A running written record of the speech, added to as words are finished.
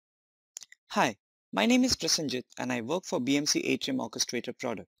Hi, my name is Prasanjit and I work for BMC Atrium Orchestrator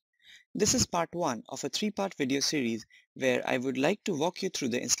product. This is part 1 of a 3-part video series where I would like to walk you through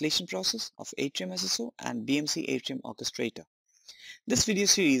the installation process of Atrium SSO and BMC Atrium Orchestrator. This video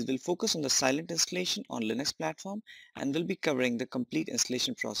series will focus on the silent installation on Linux platform and will be covering the complete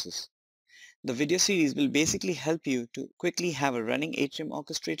installation process. The video series will basically help you to quickly have a running Atrium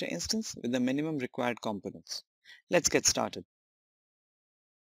Orchestrator instance with the minimum required components. Let's get started.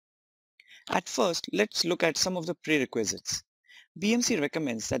 At first, let's look at some of the prerequisites. BMC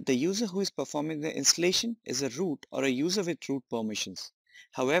recommends that the user who is performing the installation is a root or a user with root permissions.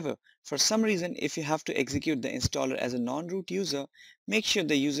 However, for some reason, if you have to execute the installer as a non-root user, make sure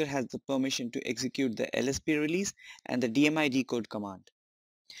the user has the permission to execute the lsp release and the dmi decode command.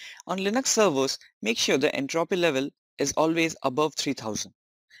 On Linux servers, make sure the entropy level is always above 3000.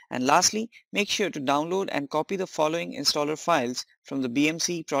 And lastly, make sure to download and copy the following installer files from the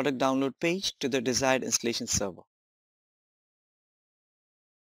BMC product download page to the desired installation server.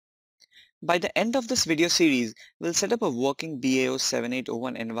 By the end of this video series, we'll set up a working BAO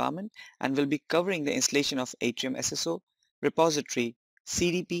 7801 environment and we'll be covering the installation of Atrium SSO, repository,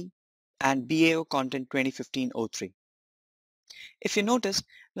 CDP, and BAO content 2015-03. If you notice,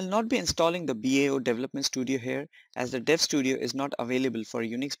 we'll not be installing the BAO Development Studio here as the Dev Studio is not available for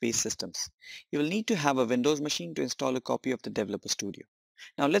Unix-based systems. You will need to have a Windows machine to install a copy of the Developer Studio.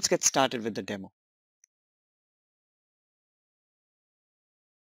 Now let's get started with the demo.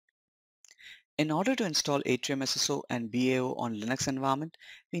 In order to install Atrium SSO and BAO on Linux environment,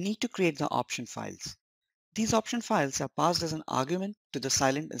 we need to create the option files. These option files are passed as an argument to the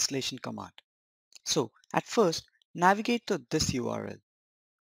silent installation command. So at first, navigate to this URL.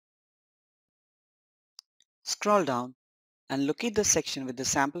 Scroll down and locate the section with the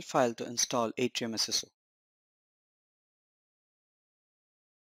sample file to install Atrium SSO.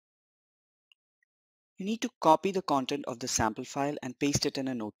 You need to copy the content of the sample file and paste it in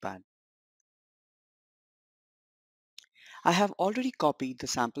a notepad. I have already copied the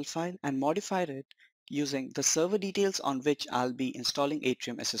sample file and modified it using the server details on which I'll be installing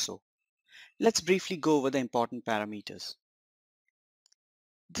Atrium SSO. Let's briefly go over the important parameters.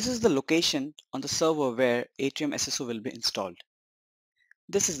 This is the location on the server where Atrium SSO will be installed.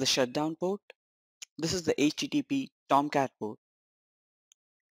 This is the shutdown port. This is the HTTP Tomcat port.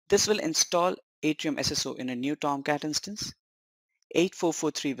 This will install Atrium SSO in a new Tomcat instance.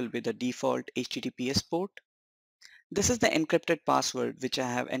 8443 will be the default HTTPS port. This is the encrypted password which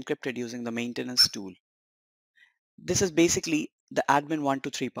I have encrypted using the maintenance tool. This is basically the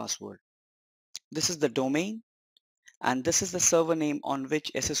admin123 password. This is the domain and this is the server name on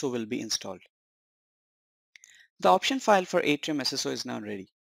which SSO will be installed. The option file for Atrium SSO is now ready.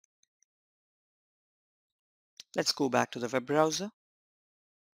 Let's go back to the web browser.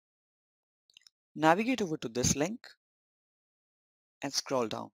 Navigate over to this link and scroll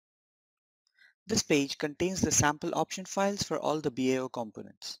down. This page contains the sample option files for all the BAO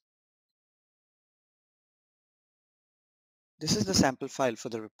components. This is the sample file for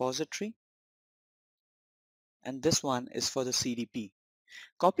the repository and this one is for the CDP.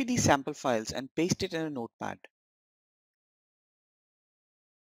 Copy these sample files and paste it in a notepad.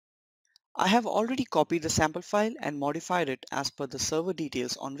 I have already copied the sample file and modified it as per the server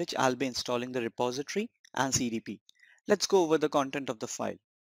details on which I'll be installing the repository and CDP. Let's go over the content of the file.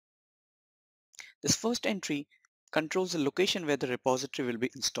 This first entry controls the location where the repository will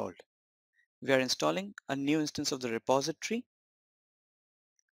be installed. We are installing a new instance of the repository.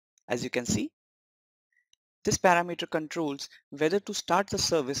 As you can see, this parameter controls whether to start the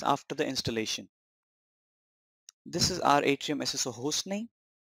service after the installation. This is our Atrium SSO hostname.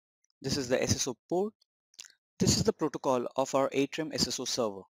 This is the SSO port. This is the protocol of our Atrium SSO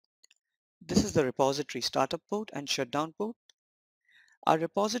server. This is the repository startup port and shutdown port. Our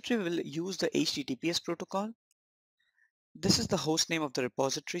repository will use the HTTPS protocol. This is the hostname of the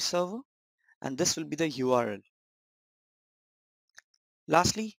repository server and this will be the URL.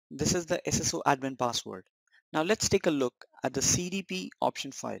 Lastly, this is the SSO admin password. Now let's take a look at the CDP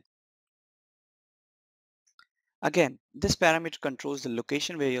option file. Again, this parameter controls the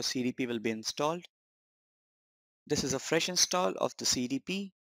location where your CDP will be installed. This is a fresh install of the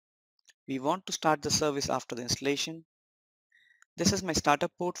CDP. We want to start the service after the installation. This is my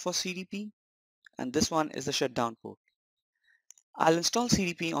startup port for CDP and this one is the shutdown port. I'll install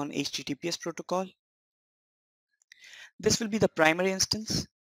CDP on HTTPS protocol. This will be the primary instance.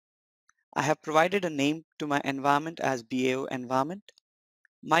 I have provided a name to my environment as BAO environment.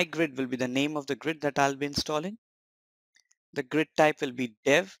 My grid will be the name of the grid that I'll be installing. The grid type will be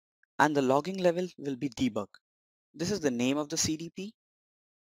dev and the logging level will be debug. This is the name of the CDP.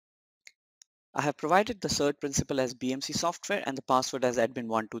 I have provided the cert principal as BMC software and the password as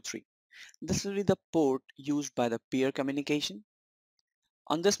admin123. This will be the port used by the peer communication.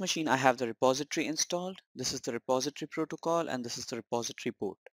 On this machine, I have the repository installed. This is the repository protocol and this is the repository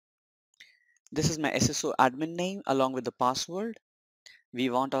port. This is my SSO admin name along with the password. We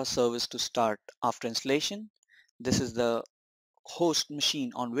want our service to start after installation. This is the host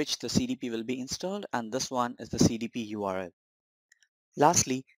machine on which the CDP will be installed, and this one is the CDP URL.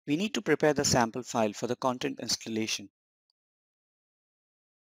 Lastly, we need to prepare the sample file for the content installation.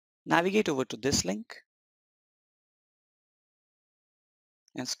 Navigate over to this link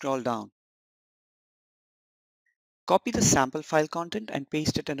and scroll down. Copy the sample file content and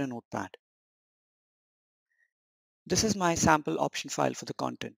paste it in a notepad. This is my sample option file for the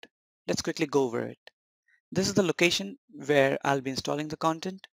content. Let's quickly go over it. This is the location where I'll be installing the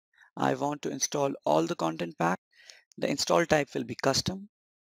content. I want to install all the content back. The install type will be custom.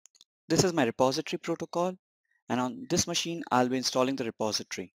 This is my repository protocol, and on this machine I'll be installing the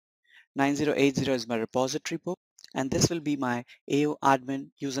repository. 9080 is my repository book, and this will be my AO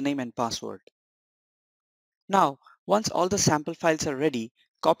admin username and password. Now, once all the sample files are ready,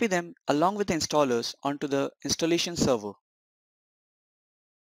 copy them along with the installers onto the installation server.